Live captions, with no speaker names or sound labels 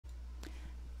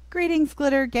Greetings,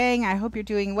 Glitter Gang. I hope you're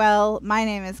doing well. My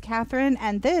name is Kathryn,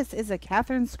 and this is a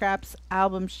Kathryn Scraps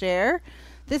album share.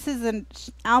 This is an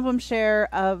album share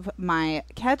of my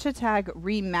Catch a Tag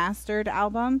Remastered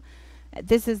album.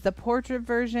 This is the portrait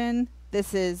version.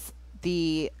 This is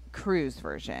the cruise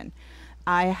version.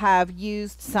 I have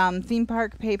used some theme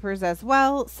park papers as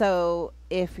well, so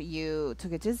if you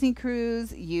took a Disney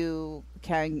cruise, you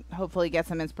can hopefully get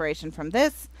some inspiration from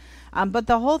this. But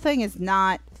the whole thing is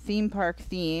not theme park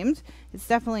themed. It's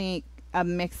definitely a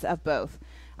mix of both.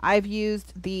 I've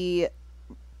used the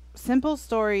Simple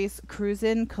Stories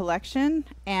CRUISIN collection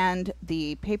and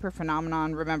the Paper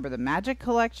Phenomenon Remember the Magic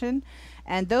collection,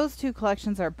 and those two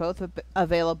collections are both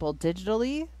available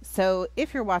digitally. So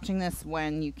if you're watching this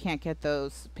when you can't get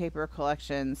those paper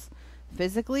collections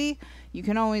physically, you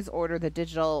can always order the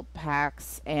digital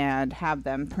packs and have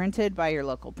them printed by your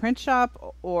local print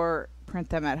shop, or print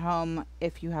them at home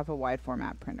if you have a wide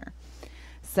format printer.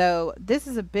 So this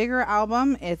is a bigger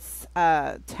album. It's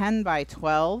 10 by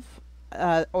 12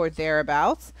 or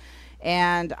thereabouts,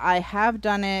 and I have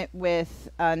done it with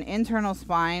an internal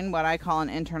spine, what I call an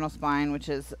internal spine, which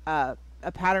is a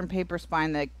pattern paper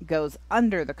spine that goes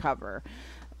under the cover.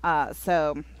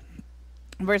 So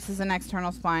versus an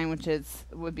external spine, which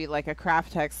would be like a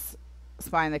Craftex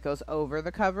spine that goes over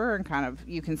the cover and kind of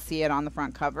you can see it on the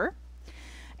front cover.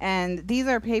 And these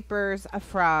are papers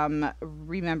from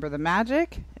Remember the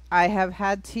Magic. I have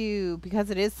had to, because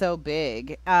it is so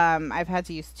big, I've had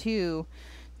to use two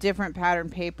different pattern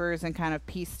papers and kind of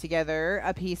piece together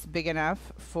a piece big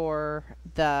enough for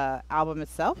the album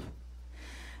itself.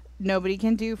 Nobody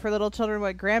can do for little children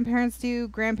what grandparents do.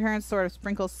 Grandparents sort of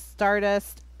sprinkle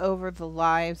stardust over the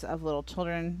lives of little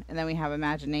children, and then we have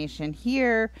imagination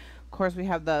here. Of course, we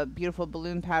have the beautiful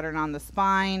balloon pattern on the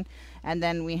spine, and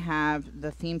then we have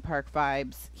the theme park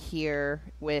vibes here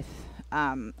with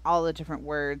all the different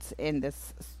words in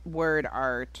this word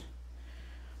art.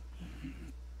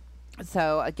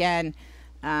 So again,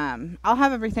 I'll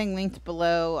have everything linked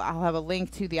below. I'll have a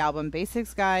link to the album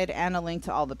basics guide and a link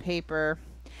to all the paper.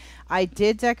 I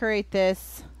did decorate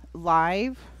this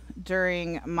live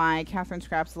during my Kathryn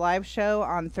Scraps live show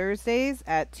on Thursdays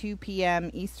at 2 p.m.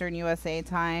 Eastern USA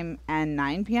time and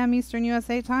 9 p.m. Eastern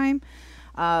USA time.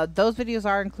 Those videos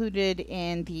are included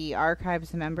in the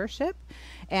archives membership,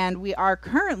 and we are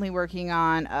currently working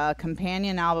on a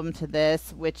companion album to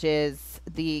this, which is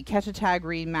the Catch a Tag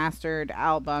Remastered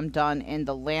album done in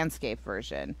the landscape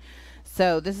version.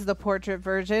 So this is the portrait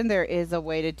version. There is a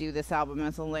way to do this album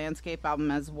as a landscape album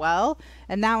as well,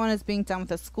 and that one is being done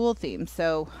with a school theme.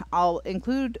 So I'll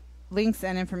include links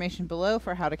and information below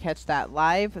for how to catch that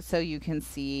live, so you can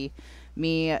see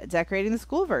me decorating the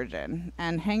school version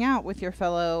and hang out with your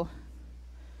fellow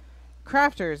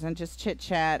crafters and just chit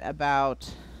chat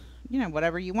about, you know,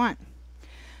 whatever you want.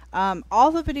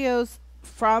 All the videos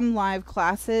from live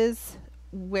classes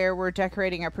where we're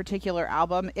decorating a particular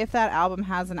album, if that album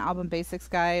has an album basics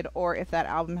guide or if that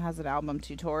album has an album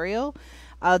tutorial,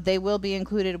 they will be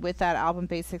included with that album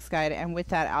basics guide and with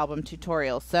that album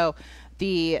tutorial. So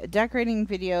the decorating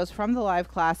videos from the live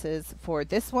classes for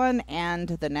this one and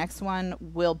the next one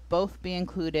will both be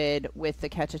included with the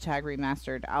Catch a Tag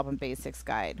Remastered album basics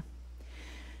guide.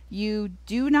 You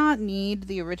do not need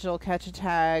the original Catch a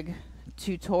Tag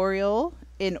tutorial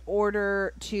in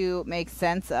order to make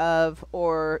sense of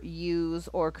or use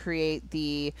or create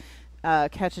the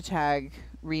Catch a Tag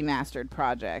Remastered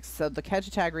projects. So the Catch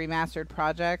a Tag Remastered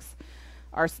projects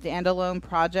are standalone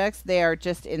projects. They are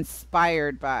just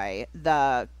inspired by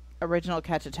the original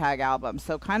Catch a Tag album.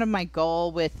 So kind of my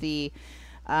goal with the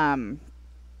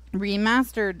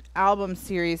remastered album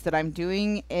series that I'm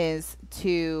doing is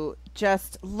to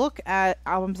just look at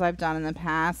albums I've done in the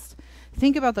past,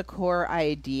 think about the core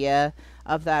idea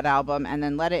of that album, and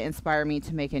then let it inspire me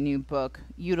to make a new book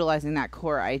utilizing that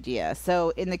core idea.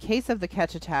 So in the case of the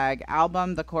Catch a Tag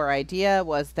album, the core idea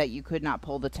was that you could not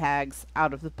pull the tags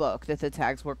out of the book, that the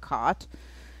tags were caught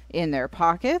in their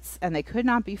pockets and they could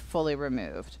not be fully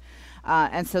removed.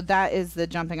 And so that is the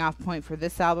jumping off point for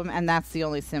this album, and that's the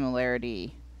only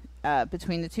similarity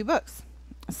between the two books.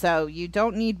 So you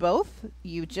don't need both,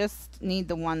 you just need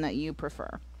the one that you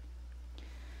prefer.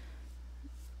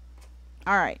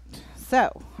 Alright,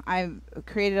 so I've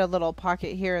created a little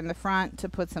pocket here in the front to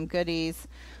put some goodies.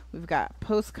 We've got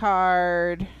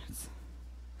postcards,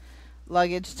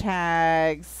 luggage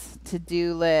tags,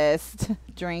 to-do list,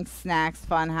 drinks, snacks,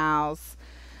 funhouse.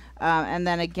 And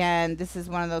then again, this is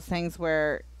one of those things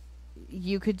where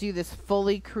you could do this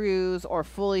fully cruise or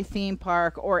fully theme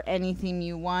park or any theme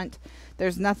you want.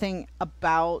 There's nothing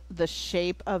about the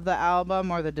shape of the album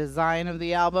or the design of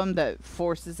the album that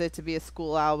forces it to be a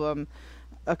school album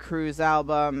a cruise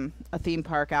album, a theme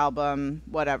park album,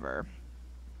 whatever.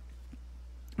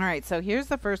 All right, so here's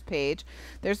the first page.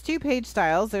 There's two page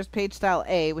styles. There's page style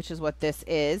A, which is what this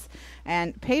is.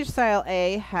 And page style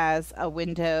A has a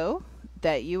window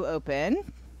that you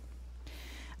open.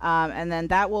 And then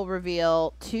that will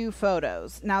reveal two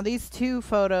photos. Now, these two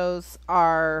photos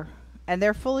are, and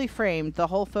they're fully framed. The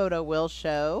whole photo will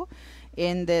show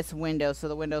in this window. So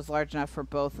the window is large enough for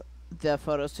both the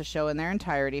photos to show in their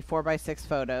entirety, 4x6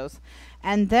 photos.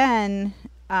 And then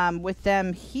with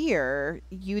them here,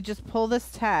 you just pull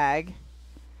this tag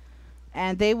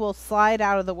and they will slide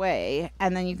out of the way,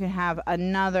 and then you can have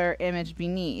another image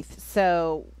beneath.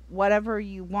 So whatever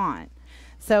you want.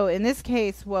 So in this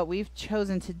case, what we've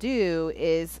chosen to do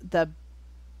is the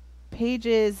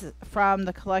pages from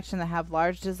the collection that have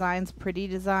large designs, pretty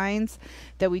designs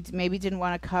that we maybe didn't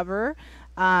want to cover,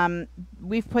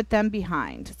 we've put them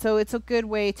behind. So it's a good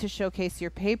way to showcase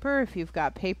your paper if you've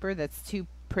got paper that's too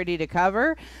pretty to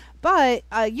cover. But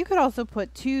you could also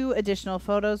put two additional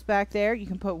photos back there. You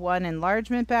can put one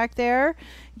enlargement back there.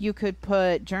 You could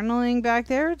put journaling back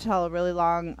there, tell a really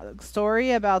long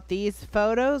story about these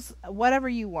photos, whatever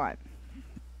you want.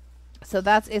 So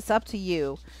it's up to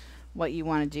you what you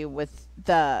want to do with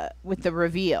the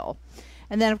reveal.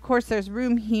 And then of course there's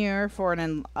room here for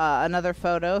another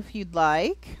photo if you'd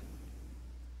like.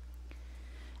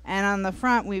 And on the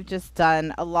front, we've just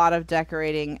done a lot of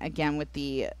decorating again with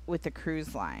the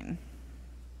cruise line.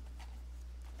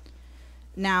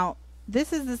 Now,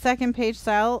 this is the second page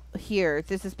style here.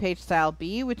 This is page style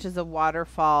B, which is a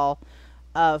waterfall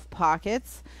of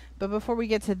pockets. But before we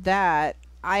get to that,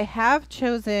 I have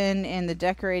chosen in the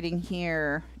decorating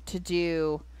here to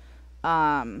do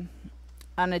an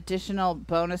additional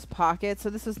bonus pocket.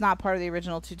 So this is not part of the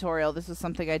original tutorial. This is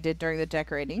something I did during the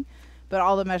decorating. But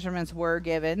all the measurements were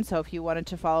given, so if you wanted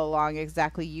to follow along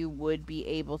exactly, you would be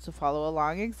able to follow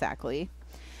along exactly.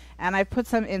 And I put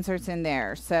some inserts in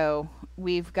there. So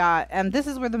we've got, and this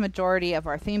is where the majority of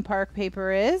our theme park paper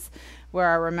is, where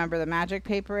our Remember the Magic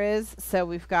paper is. So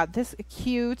we've got this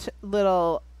cute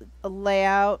little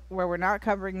layout where we're not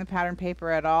covering the pattern paper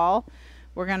at all.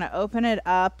 We're going to open it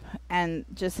up and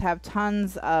just have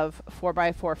tons of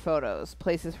 4x4 photos,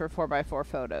 places for 4x4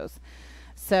 photos.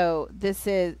 So this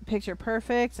is picture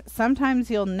perfect. Sometimes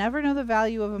you'll never know the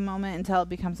value of a moment until it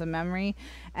becomes a memory.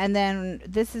 And then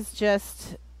this is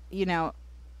just, you know,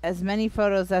 as many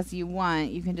photos as you want.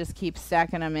 You can just keep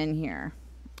stacking them in here.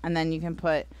 And then you can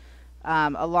put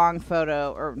a long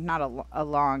photo, or not a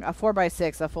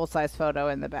 4x6, a full-size photo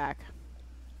in the back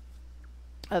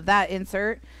of that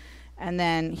insert. And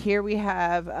then here we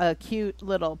have a cute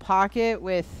little pocket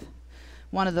with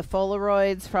one of the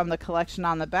Polaroids from the collection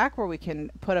on the back where we can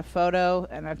put a photo,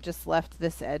 and I've just left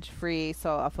this edge free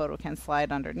so a photo can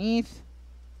slide underneath.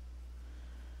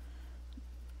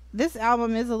 This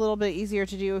album is a little bit easier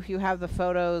to do if you have the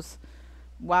photos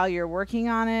while you're working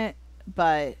on it,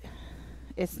 but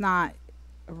it's not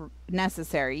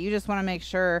necessary. You just want to make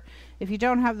sure if you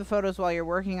don't have the photos while you're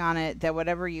working on it, that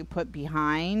whatever you put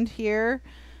behind here,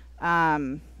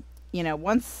 you know,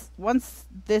 once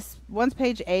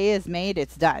page A is made,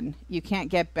 it's done. You can't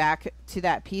get back to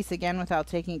that piece again without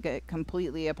taking it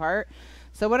completely apart.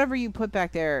 So whatever you put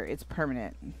back there, it's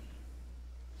permanent.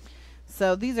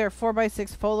 So these are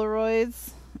 4x6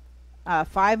 Polaroids,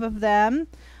 5 of them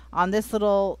on this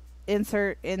little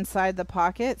insert inside the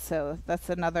pocket. So that's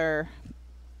another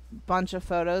bunch of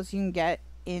photos you can get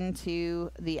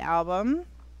into the album.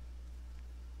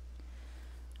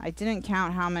 I didn't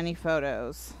count how many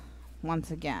photos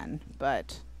once again,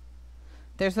 but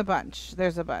there's a bunch.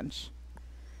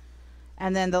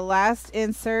 And then the last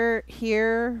insert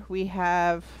here, we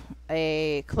have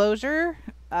a closure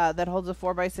that holds a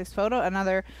 4x6 photo,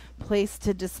 another place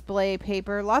to display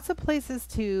paper. Lots of places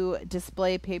to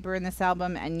display paper in this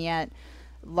album, and yet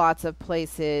lots of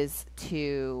places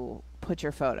to put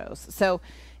your photos. So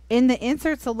in the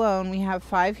inserts alone, we have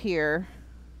 5 here,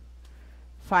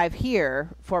 5 here,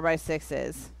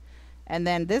 4x6s. And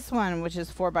then this one, which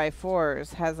is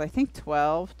 4x4s, has I think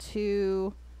 12,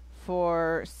 2,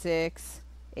 4, 6,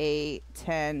 8,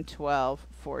 10, 12,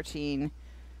 14,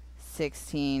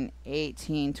 16,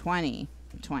 18, 20.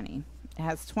 It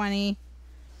has 20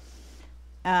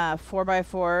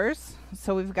 4x4s.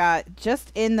 So we've got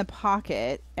just in the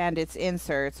pocket and its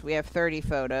inserts, we have 30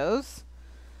 photos.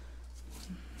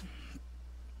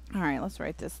 All right, let's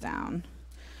write this down.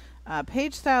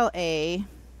 Page style A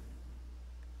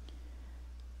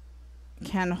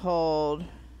can hold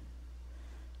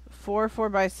 4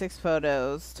 4x6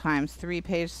 photos times 3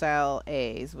 page style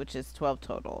A's, which is 12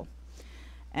 total.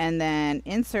 And then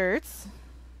inserts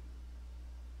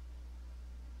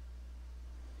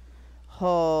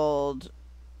hold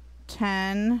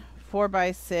 10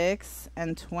 4x6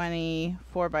 and 20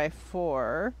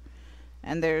 4x4,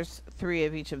 and there's 3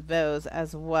 of each of those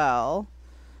as well.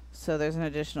 So there's an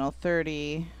additional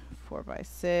 30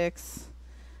 4x6,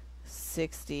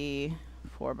 60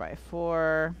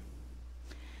 4x4,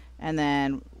 and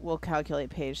then we'll calculate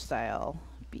page style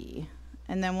B,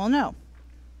 and then we'll know.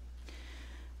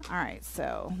 All right,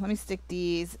 so let me stick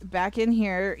these back in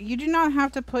here. You do not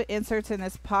have to put inserts in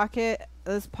this pocket.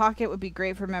 This pocket would be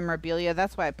great for memorabilia.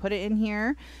 That's why I put it in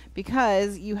here,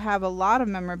 because you have a lot of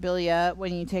memorabilia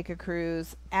when you take a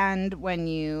cruise and when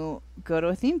you go to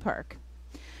a theme park.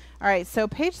 All right, so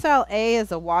page style A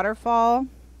is a waterfall.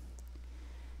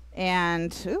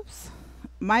 And, oops,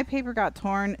 my paper got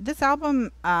torn. This album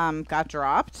got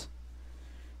dropped.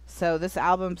 So this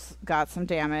album's got some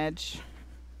damage.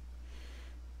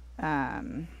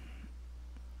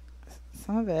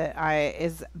 Some of it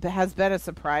has been a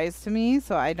surprise to me,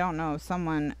 so I don't know if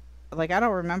someone, like, I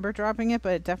don't remember dropping it,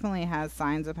 but it definitely has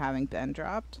signs of having been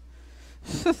dropped.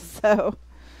 So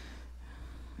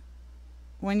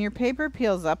when your paper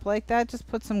peels up like that, just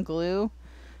put some glue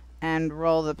and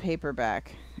roll the paper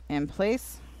back in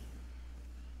place.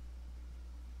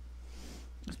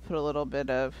 Just put a little bit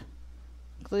of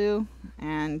glue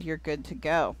and you're good to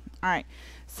go. All right,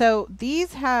 so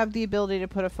these have the ability to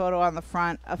put a photo on the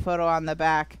front, a photo on the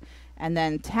back, and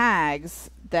then tags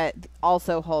that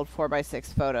also hold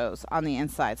 4x6 photos on the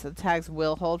inside. So the tags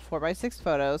will hold 4x6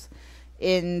 photos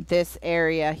in this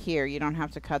area here. You don't have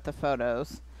to cut the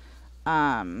photos.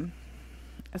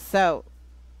 So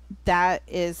that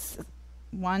is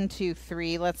 1, 2,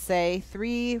 3, let's say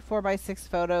 3 4x6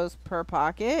 photos per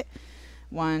pocket.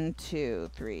 1, 2,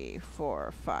 3,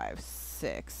 4, 5,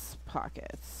 6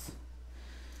 pockets.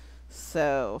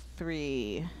 So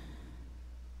 3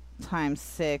 times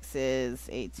 6 is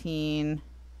 18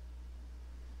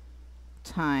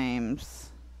 times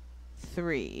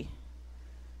 3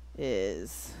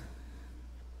 is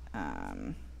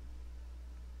I'm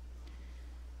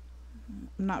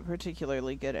not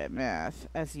particularly good at math,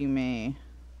 as you may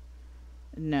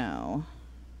know.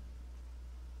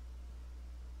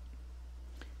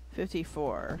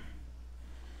 54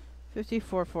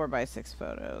 4x6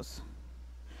 photos.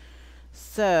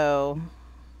 So,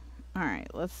 all right,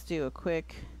 let's do a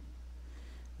quick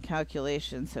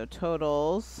calculation. So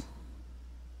totals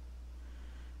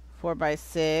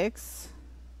 4x6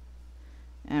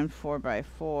 and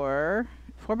 4x4.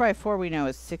 4x4 we know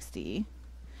is 60.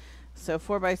 So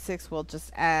 4x6 we'll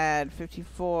just add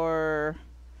 54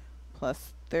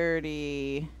 plus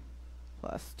 30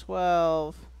 plus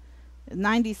 12.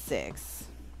 96.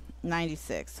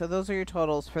 96. So those are your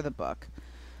totals for the book.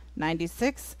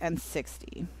 96 and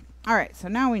 60. All right, so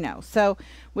now we know. So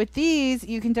with these,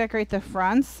 you can decorate the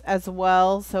fronts as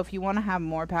well. So if you want to have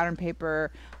more pattern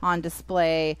paper on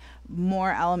display,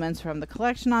 more elements from the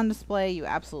collection on display, you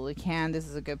absolutely can. This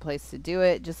is a good place to do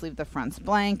it. Just leave the fronts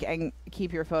blank and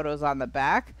keep your photos on the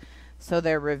back so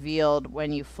they're revealed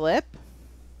when you flip.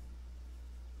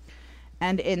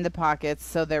 And in the pockets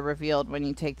so they're revealed when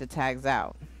you take the tags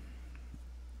out.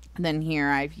 And then here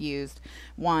I've used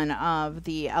one of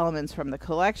the elements from the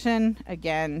collection.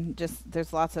 Again, just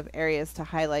there's lots of areas to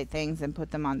highlight things and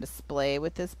put them on display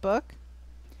with this book.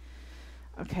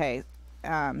 Okay,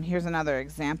 here's another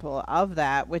example of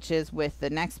that, which is with the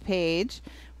next page,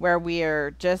 where we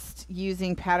are just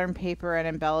using pattern paper and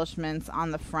embellishments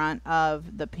on the front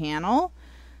of the panel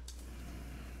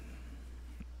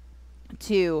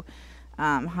to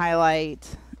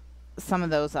highlight some of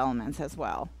those elements as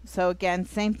well. So again,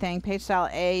 same thing, page style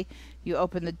A, you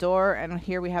open the door, and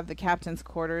here we have the captain's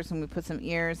quarters, and we put some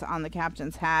ears on the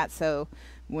captain's hat, so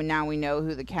now we know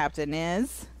who the captain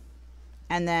is.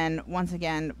 And then once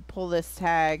again, pull this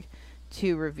tag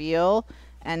to reveal,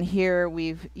 and here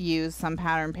we've used some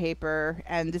pattern paper,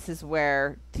 and this is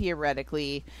where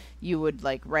theoretically you would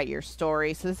like write your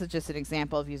story. So this is just an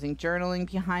example of using journaling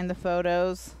behind the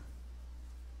photos.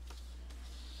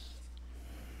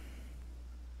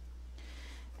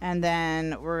 And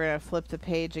then we're going to flip the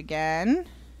page again.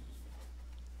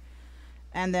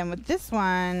 And then with this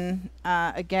one,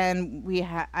 again,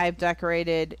 I've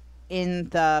decorated in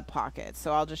the pocket.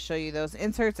 So I'll just show you those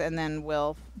inserts, and then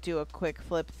we'll do a quick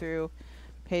flip through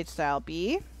page style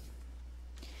B.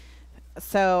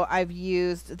 So I've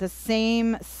used the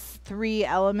same 3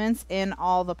 elements in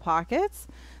all the pockets.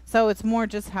 So it's more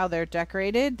just how they're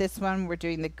decorated. This one, we're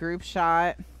doing the group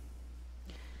shot.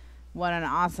 What an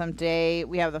awesome day.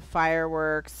 We have the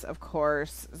fireworks, of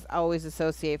course. Always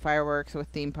associate fireworks with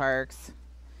theme parks.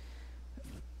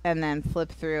 And then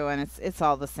flip through, and it's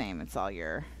all the same. It's all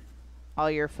your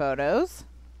photos.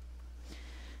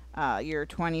 your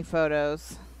 20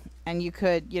 photos. And you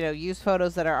could, you know, use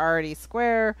photos that are already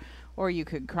square, or you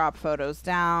could crop photos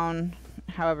down,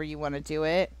 however you want to do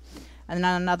it. And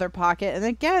then another pocket. And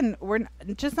again, we're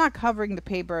just not covering the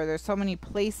paper. There's so many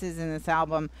places in this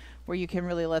album where you can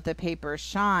really let the paper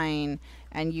shine,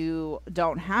 and you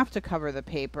don't have to cover the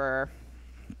paper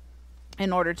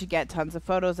in order to get tons of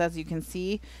photos. As you can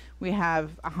see, we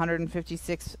have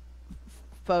 156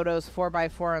 photos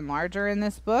 4x4 and larger in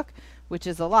this book, which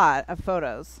is a lot of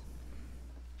photos.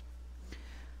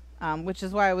 Which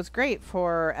is why it was great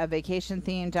for a vacation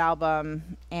themed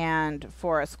album and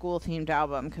for a school themed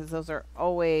album, because those are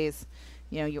always,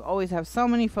 you know, you always have so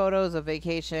many photos of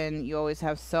vacation, you always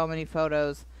have so many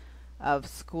photos of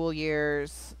school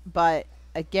years. But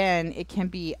again, it can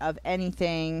be of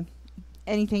anything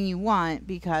you want,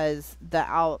 because the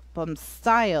album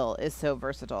style is so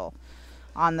versatile.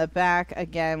 On the back,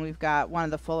 again, we've got one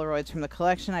of the Polaroids from the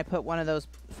collection. I put one of those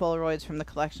Polaroids from the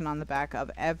collection on the back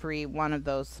of every one of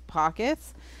those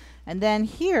pockets. And then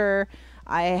here,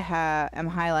 I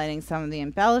am highlighting some of the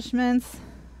embellishments.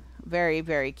 Very,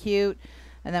 very cute.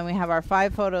 And then we have our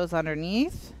 5 photos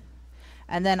underneath.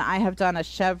 And then I have done a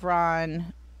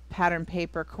chevron pattern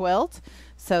paper quilt.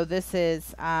 So this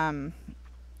is,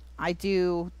 I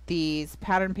do these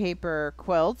pattern paper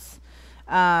quilts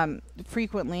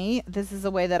frequently. This is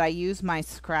a way that I use my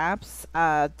scraps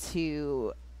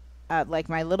to like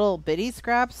my little bitty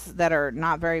scraps that are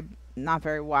not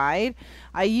very wide.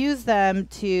 I use them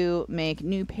to make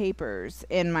new papers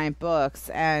in my books,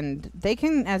 and they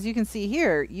can, as you can see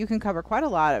here, you can cover quite a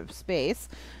lot of space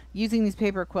using these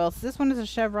paper quilts. This one is a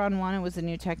chevron one. It was a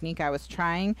new technique I was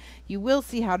trying. You will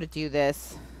see how to do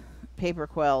this paper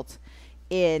quilt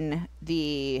in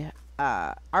the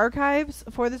archives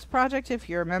for this project. If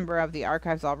you're a member of the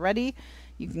archives already,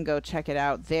 you can go check it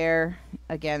out there.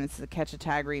 Again, it's the Catch a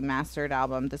Tag Remastered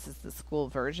album. This is the school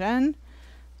version.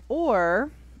 Or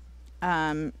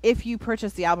if you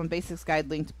purchase the album basics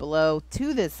guide linked below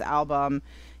to this album,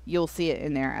 you'll see it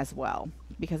in there as well,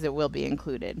 because it will be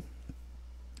included.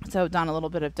 So I've done a little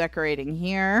bit of decorating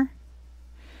here,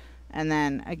 and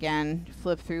then again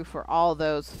flip through for all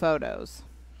those photos.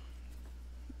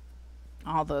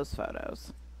 All those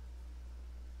photos.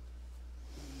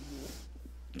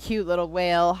 Cute little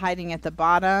whale hiding at the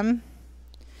bottom.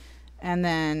 And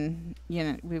then, you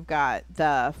know, we've got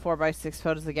the 4x6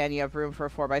 photos. Again, you have room for a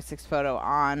 4x6 photo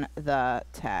on the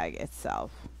tag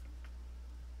itself.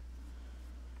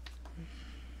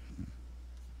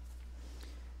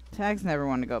 Tags never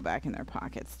want to go back in their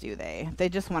pockets, do they? They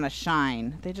just want to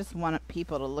shine. They just want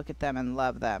people to look at them and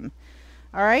love them.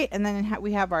 All right, and then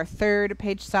we have our third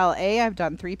page style A. I've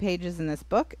done 3 pages in this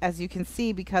book. As you can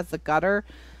see, because the gutter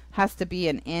has to be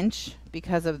 1 inch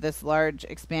because of this large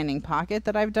expanding pocket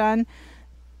that I've done,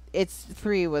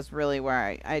 3 was really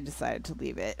where I decided to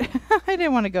leave it. I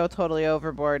didn't want to go totally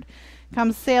overboard.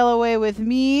 Come sail away with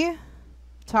me.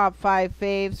 Top 5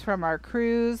 faves from our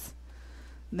cruise.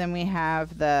 Then we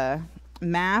have the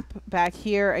map back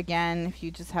here. Again, if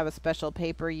you just have a special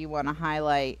paper you want to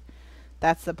highlight,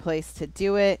 that's the place to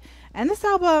do it. And this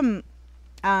album,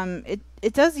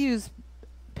 it does use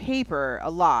paper a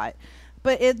lot,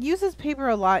 but it uses paper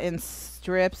a lot in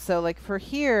strips. So like for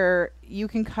here, you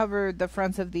can cover the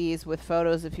fronts of these with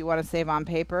photos if you want to save on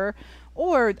paper,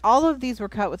 or all of these were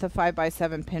cut with a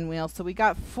 5x7 pinwheel. So we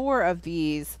got 4 of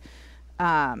these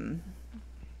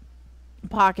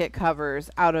pocket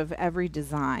covers out of every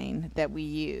design that we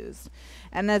used.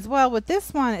 And as well with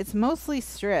this one, it's mostly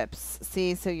strips.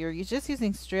 See, so you're just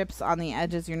using strips on the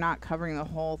edges. You're not covering the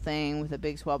whole thing with a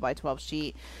big 12x12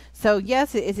 sheet. So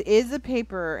yes, it is a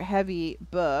paper heavy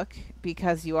book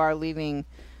because you are leaving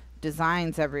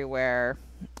designs everywhere.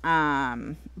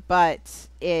 But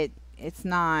it's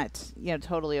not, you know,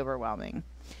 totally overwhelming.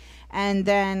 And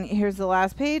then here's the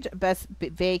last page, best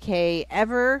vacay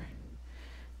ever.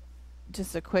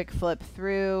 Just a quick flip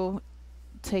through,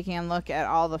 taking a look at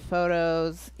all the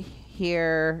photos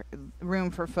here,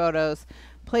 room for photos,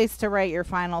 place to write your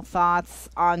final thoughts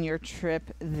on your trip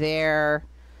there,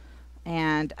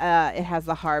 and it has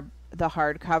the hard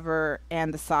cover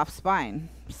and the soft spine.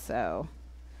 So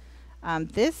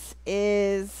this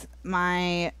is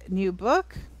my new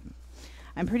book.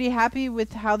 I'm pretty happy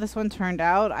with how this one turned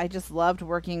out. I just loved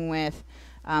working with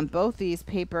both these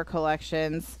paper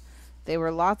collections. They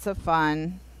were lots of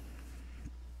fun.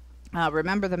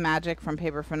 Remember the Magic from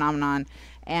Paper Phenomenon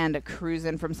and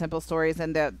CRUISIN from Simple Stories.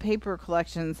 And the paper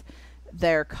collections,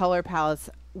 their color palettes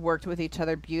worked with each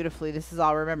other beautifully. This is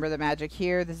all Remember the Magic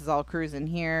here. This is all CRUISIN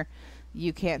here.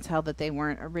 You can't tell that they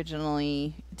weren't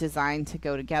originally designed to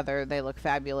go together. They look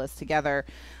fabulous together.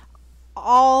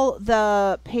 all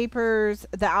the papers,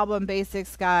 the album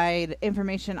basics guide,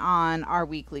 information on our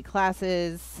weekly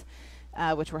classes,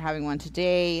 which we're having one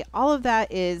today. All of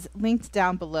that is linked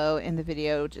down below in the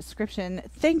video description.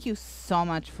 Thank you so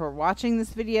much for watching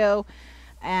this video,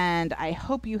 and I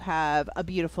hope you have a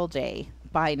beautiful day.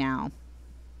 Bye now.